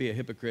don't want to be a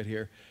hypocrite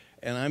here.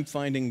 And I'm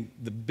finding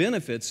the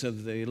benefits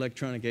of the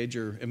electronic age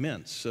are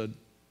immense. So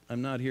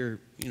I'm not here,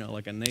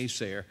 like a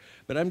naysayer.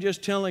 But I'm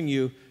just telling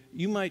you,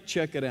 you might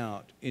check it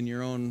out in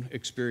your own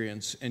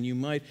experience. And you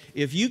might,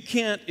 if you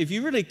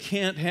really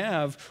can't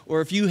have,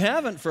 or if you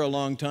haven't for a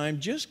long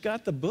time, just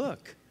got the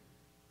book.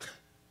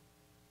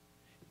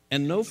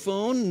 And no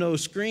phone, no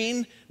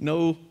screen,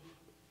 no,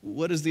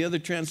 what does the other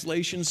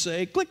translation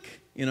say?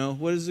 Click.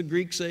 What does the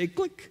Greek say?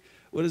 Click.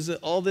 What is it?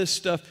 All this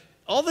stuff.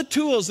 All the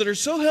tools that are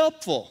so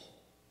helpful.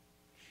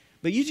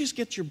 But you just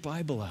get your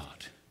Bible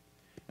out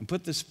and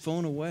put this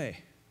phone away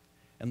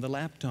and the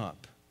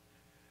laptop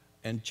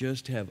and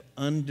just have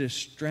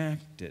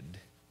undistracted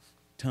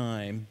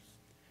time.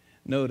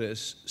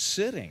 Notice,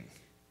 sitting.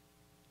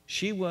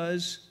 She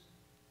was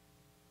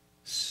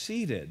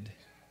seated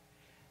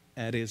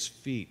at his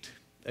feet.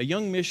 A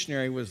young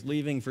missionary was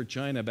leaving for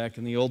China back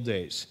in the old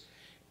days,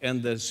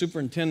 and the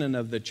superintendent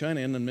of the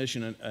China Inland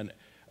Mission,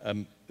 a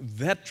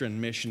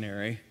veteran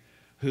missionary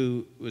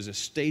who was a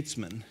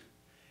statesman,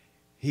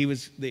 he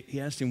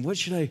asked him, what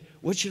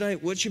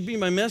should be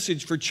my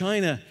message for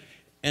China?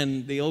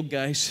 And the old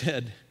guy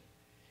said,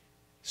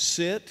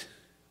 sit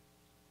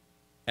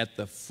at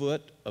the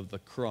foot of the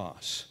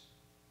cross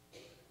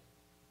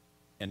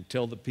and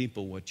tell the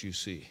people what you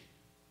see.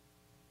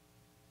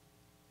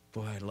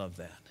 Boy, I love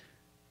that.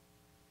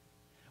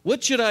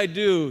 What should I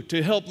do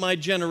to help my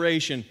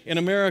generation in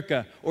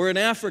America or in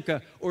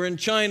Africa or in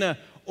China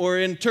or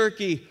in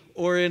Turkey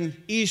or in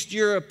East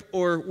Europe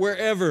or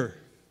wherever?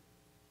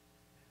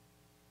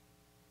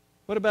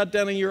 What about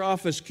down in your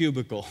office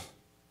cubicle?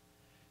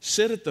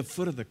 Sit at the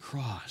foot of the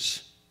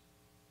cross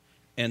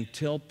and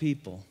tell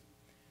people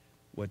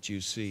what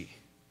you see.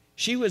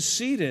 She was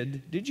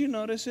seated, did you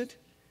notice it?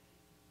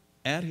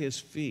 At his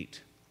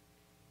feet.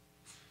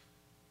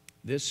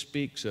 This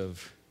speaks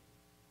of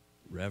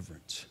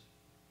reverence.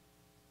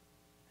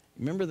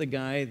 Remember the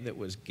guy that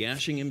was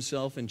gashing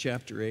himself in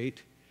chapter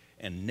 8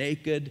 and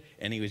naked,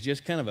 and he was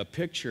just kind of a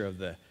picture of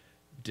the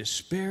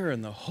despair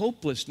and the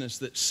hopelessness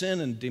that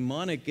sin and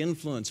demonic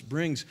influence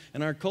brings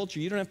in our culture.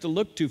 You don't have to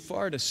look too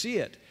far to see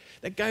it.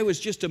 That guy was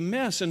just a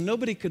mess, and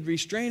nobody could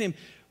restrain him.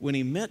 When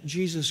he met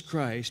Jesus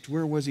Christ,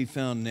 where was he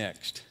found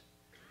next?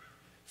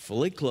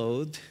 Fully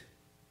clothed,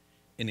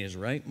 in his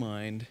right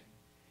mind,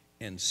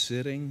 and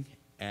sitting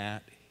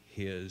at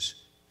his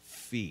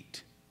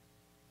feet.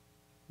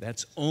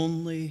 That's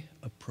only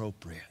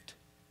appropriate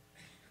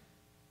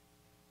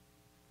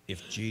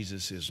if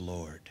Jesus is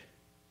Lord.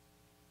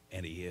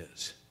 And he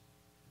is.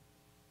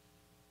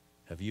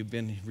 Have you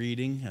been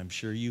reading? I'm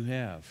sure you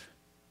have.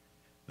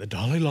 The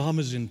Dalai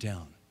Lama's in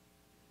town.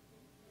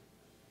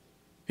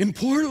 In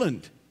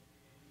Portland.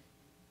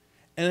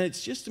 And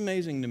it's just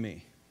amazing to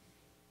me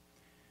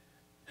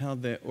how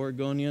the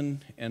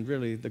Oregonian and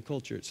really the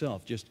culture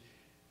itself just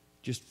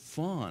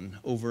fawn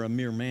over a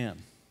mere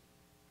man.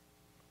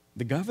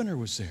 The governor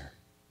was there.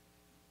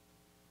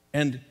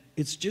 And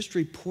it's just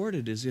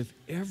reported as if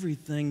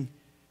everything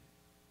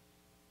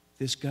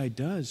this guy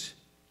does,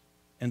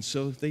 and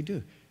so they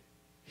do.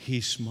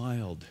 He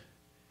smiled.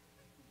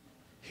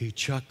 He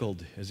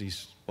chuckled as he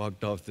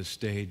walked off the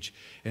stage,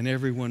 and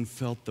everyone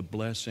felt the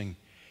blessing.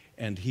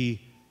 And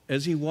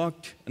as he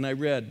walked, and I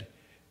read,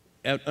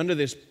 under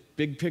this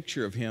big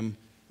picture of him,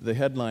 the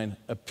headline,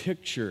 "A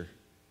Picture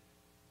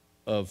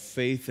of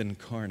Faith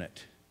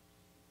Incarnate."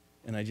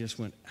 And I just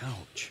went,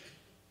 ouch.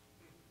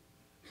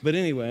 But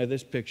anyway,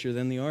 this picture,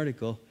 then the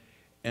article,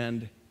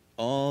 and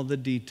all the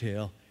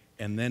detail,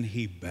 and then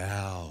he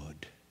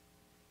bowed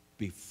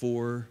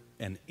before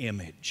an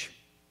image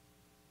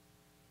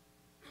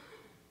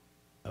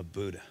of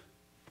Buddha.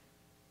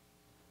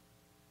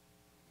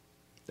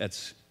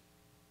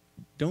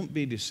 Don't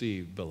be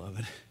deceived,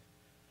 beloved.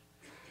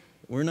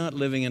 We're not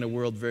living in a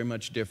world very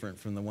much different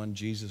from the one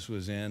Jesus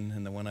was in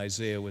and the one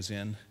Isaiah was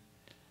in.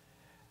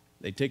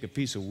 They take a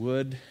piece of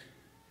wood,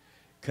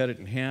 cut it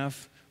in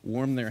half,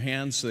 warm their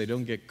hands so they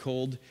don't get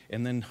cold,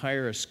 and then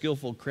hire a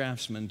skillful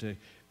craftsman to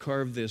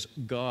carve this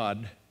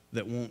God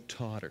that won't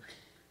totter.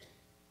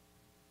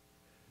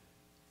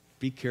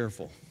 Be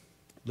careful.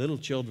 Little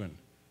children,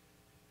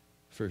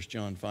 1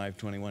 John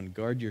 5:21,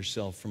 guard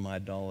yourself from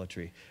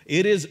idolatry.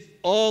 It is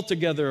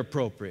altogether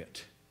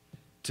appropriate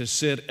to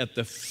sit at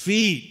the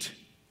feet,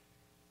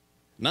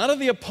 not of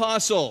the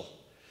apostle,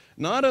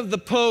 not of the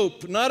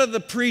pope, not of the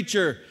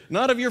preacher,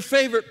 not of your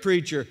favorite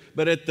preacher,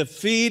 but at the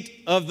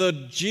feet of the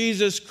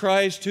Jesus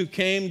Christ who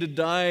came to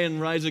die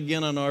and rise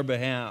again on our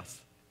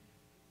behalf.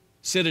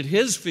 Sit at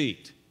his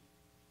feet.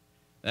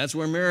 That's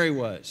where Mary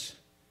was.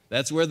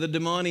 That's where the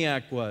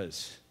demoniac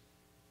was.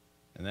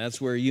 And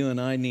that's where you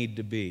and I need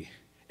to be.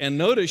 And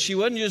notice, she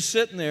wasn't just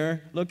sitting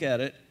there. Look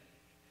at it.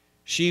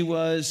 She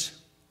was,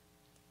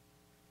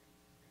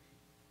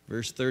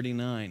 verse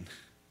 39,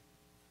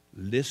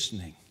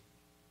 listening.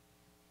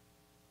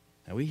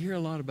 Now, we hear a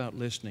lot about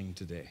listening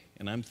today,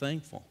 and I'm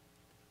thankful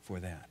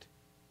for that.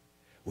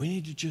 We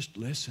need to just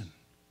listen.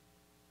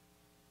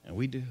 And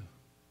we do.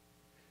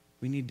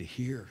 We need to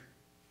hear.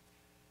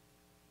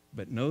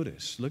 But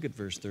notice, look at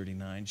verse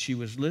 39. She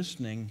was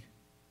listening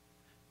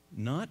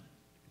not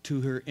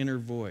to her inner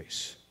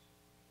voice,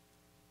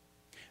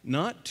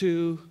 not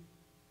to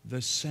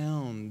the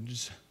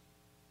sounds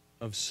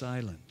of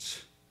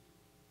silence.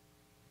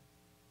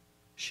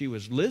 She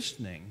was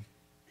listening.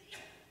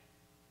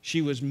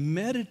 She was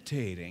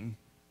meditating,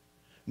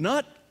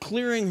 not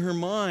clearing her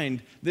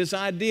mind. This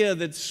idea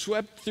that's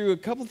swept through a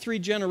couple, 3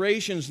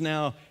 generations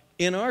now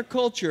in our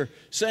culture,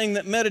 saying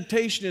that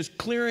meditation is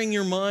clearing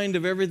your mind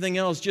of everything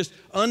else, just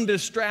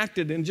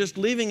undistracted and just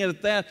leaving it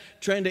at that,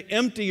 trying to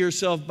empty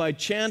yourself by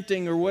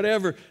chanting or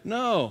whatever.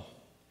 No.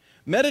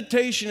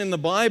 Meditation in the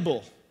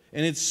Bible,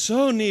 and it's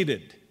so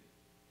needed,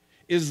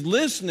 is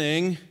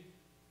listening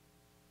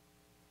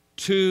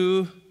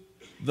to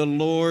the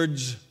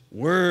Lord's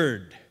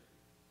Word.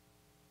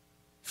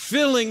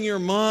 Filling your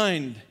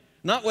mind,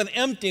 not with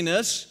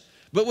emptiness,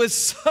 but with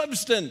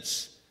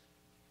substance.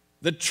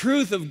 The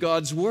truth of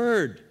God's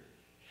Word.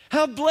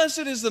 How blessed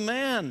is the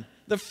man,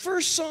 the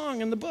first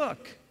song in the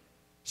book,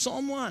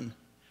 Psalm 1.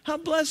 How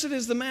blessed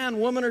is the man,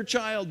 woman, or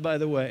child, by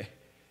the way.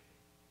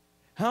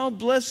 How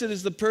blessed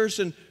is the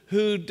person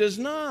who does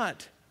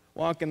not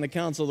walk in the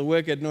counsel of the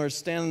wicked, nor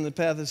stand in the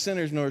path of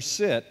sinners, nor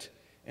sit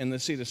in the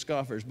seat of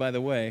scoffers. By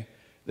the way,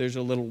 there's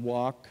a little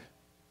walk,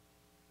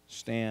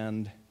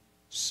 stand,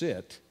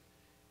 sit,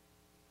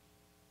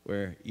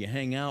 where you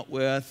hang out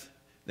with,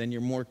 then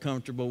you're more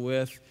comfortable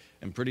with,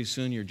 and pretty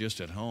soon you're just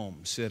at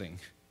home sitting.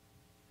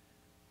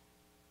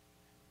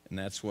 And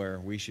that's where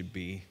we should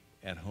be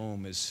at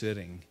home, is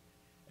sitting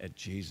at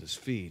Jesus'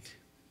 feet.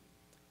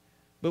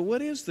 But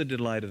what is the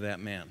delight of that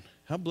man?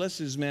 How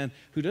blessed is the man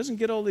who doesn't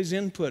get all his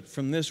input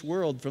from this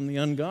world, from the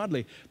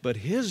ungodly, but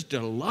his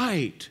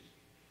delight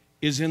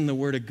is in the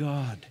Word of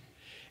God.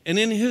 And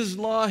in his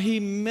law he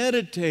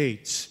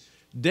meditates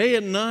day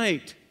and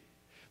night.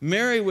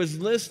 Mary was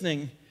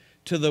listening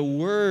to the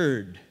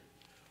Word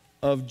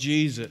of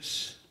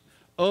Jesus.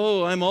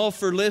 Oh, I'm all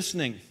for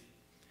listening.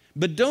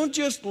 But don't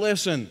just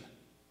listen.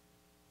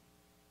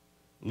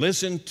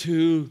 Listen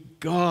to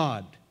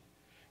God.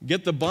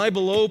 Get the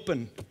Bible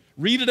open.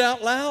 Read it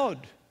out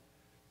loud.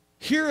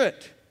 Hear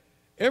it.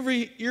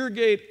 Every ear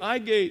gate, eye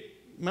gate,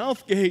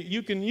 mouth gate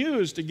you can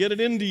use to get it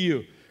into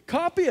you.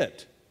 Copy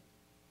it.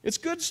 It's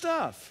good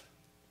stuff.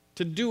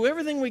 To do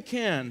everything we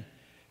can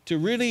to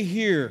really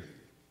hear.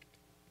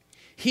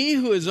 He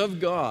who is of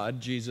God,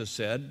 Jesus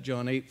said,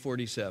 John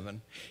 8:47,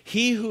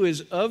 he who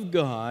is of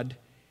God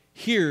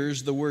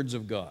hears the words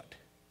of God.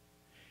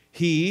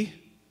 He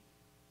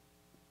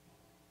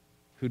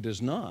who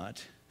does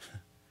not,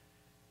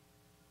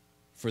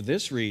 for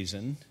this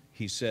reason,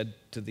 he said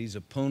to these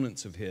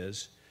opponents of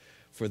his,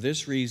 for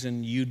this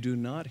reason you do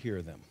not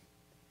hear them,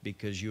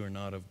 because you are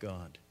not of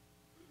God.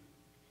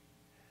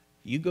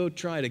 You go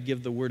try to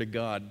give the Word of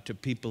God to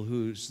people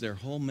whose their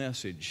whole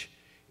message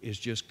is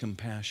just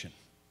compassion.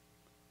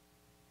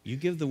 You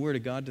give the Word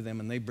of God to them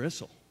and they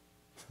bristle.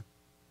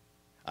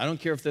 I don't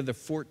care if they're the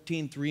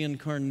 14th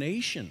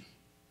reincarnation,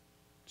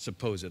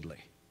 supposedly,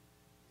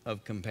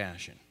 of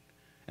compassion.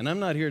 And I'm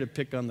not here to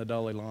pick on the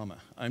Dalai Lama.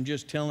 I'm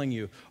just telling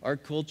you, our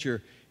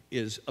culture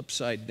is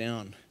upside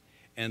down.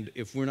 And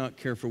if we're not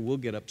careful, we'll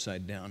get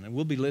upside down. And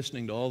we'll be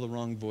listening to all the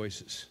wrong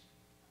voices.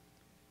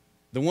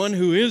 The one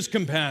who is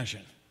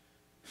compassion,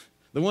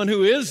 the one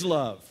who is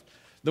love,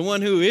 the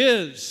one who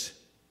is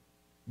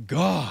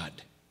God,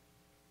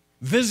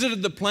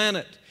 visited the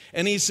planet,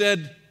 and he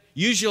said,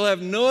 "You shall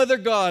have no other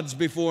gods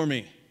before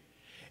me.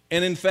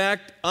 And in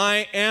fact,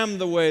 I am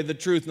the way, the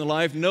truth, and the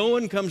life. No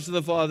one comes to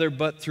the Father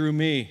but through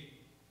me.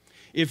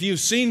 If you've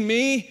seen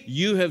me,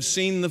 you have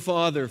seen the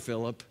Father,"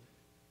 Philip.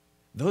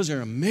 Those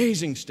are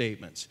amazing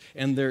statements,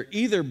 and they're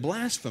either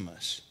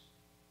blasphemous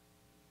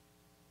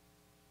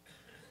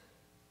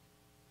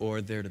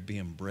or they're to be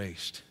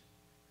embraced.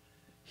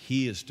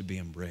 He is to be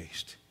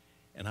embraced.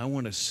 And I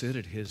want to sit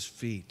at his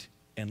feet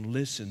and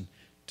listen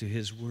to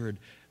his word.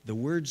 "The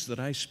words that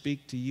I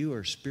speak to you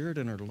are spirit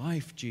and are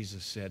life,"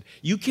 Jesus said.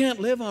 You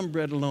can't live on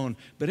bread alone,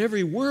 but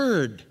every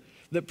word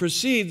that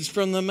proceeds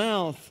from the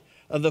mouth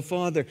of the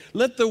Father.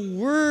 Let the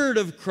word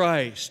of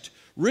Christ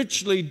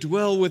richly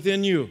dwell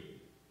within you.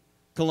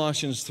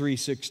 Colossians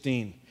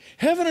 3:16.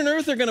 Heaven and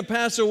earth are going to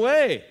pass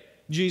away,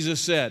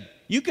 Jesus said.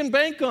 You can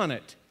bank on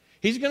it.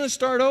 He's going to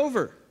start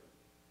over.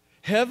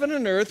 Heaven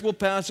and earth will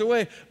pass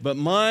away, but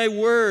my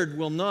word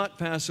will not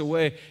pass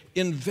away.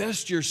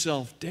 Invest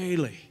yourself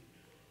daily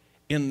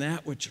in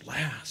that which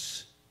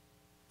lasts.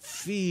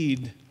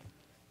 Feed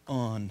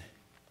on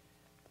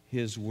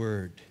his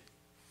word.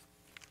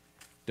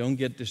 Don't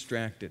get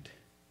distracted.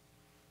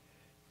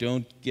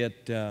 Don't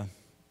get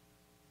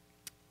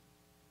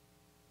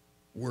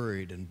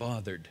worried and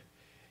bothered.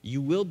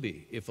 You will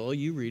be if all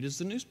you read is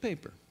the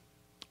newspaper,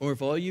 or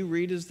if all you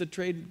read is the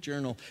trade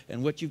journal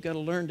and what you've got to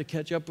learn to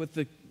catch up with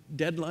the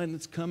deadline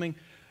that's coming.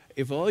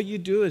 If all you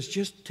do is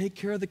just take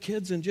care of the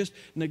kids and just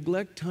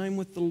neglect time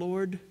with the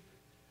Lord,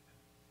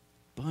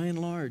 by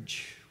and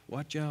large,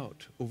 watch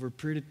out. Over a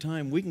period of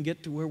time, we can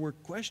get to where we're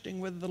questioning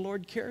whether the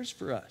Lord cares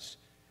for us.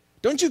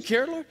 Don't you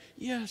care, Lord?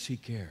 Yes, he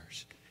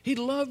cares. He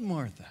loved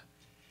Martha,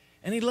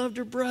 and he loved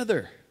her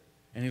brother,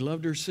 and he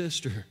loved her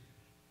sister.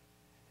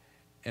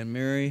 And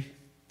Mary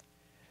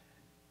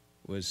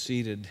was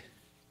seated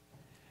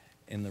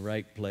in the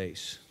right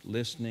place,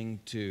 listening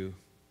to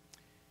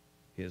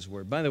his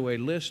word. By the way,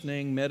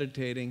 listening,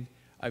 meditating,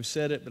 I've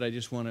said it, but I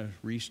just want to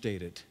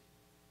restate it.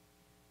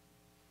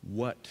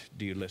 What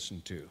do you listen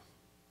to?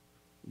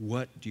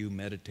 What do you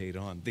meditate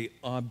on? The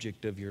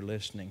object of your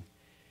listening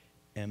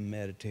and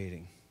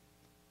meditating.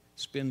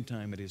 Spend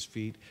time at his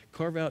feet.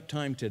 Carve out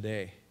time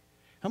today.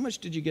 How much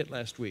did you get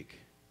last week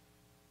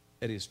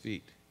at his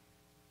feet?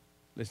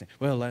 Listening.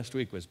 Well, last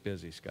week was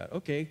busy, Scott.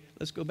 Okay,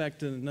 let's go back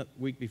to the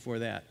week before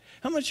that.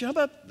 How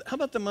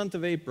about the month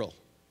of April?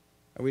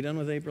 Are we done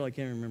with April? I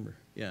can't remember.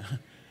 Yeah,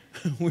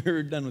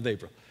 we're done with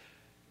April.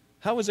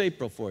 How was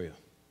April for you?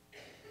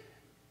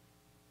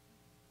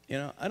 You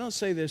know, I don't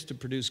say this to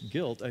produce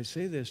guilt. I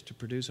say this to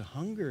produce a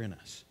hunger in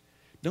us.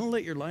 Don't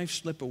let your life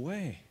slip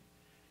away.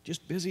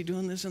 Just busy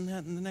doing this and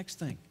that and the next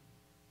thing.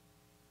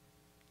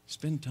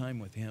 Spend time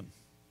with him.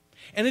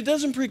 And it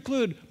doesn't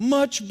preclude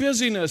much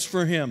busyness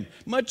for him,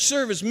 much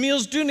service.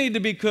 Meals do need to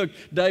be cooked.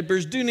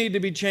 Diapers do need to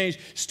be changed.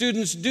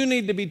 Students do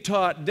need to be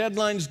taught.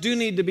 Deadlines do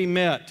need to be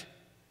met.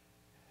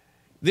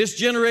 This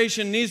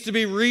generation needs to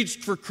be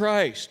reached for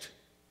Christ.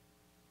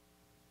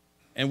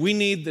 And we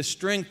need the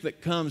strength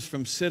that comes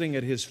from sitting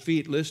at his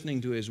feet,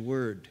 listening to his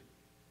word,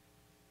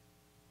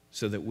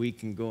 so that we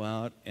can go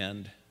out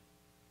and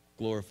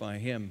glorify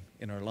him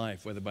in our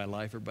life, whether by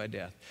life or by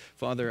death.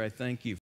 Father, I thank you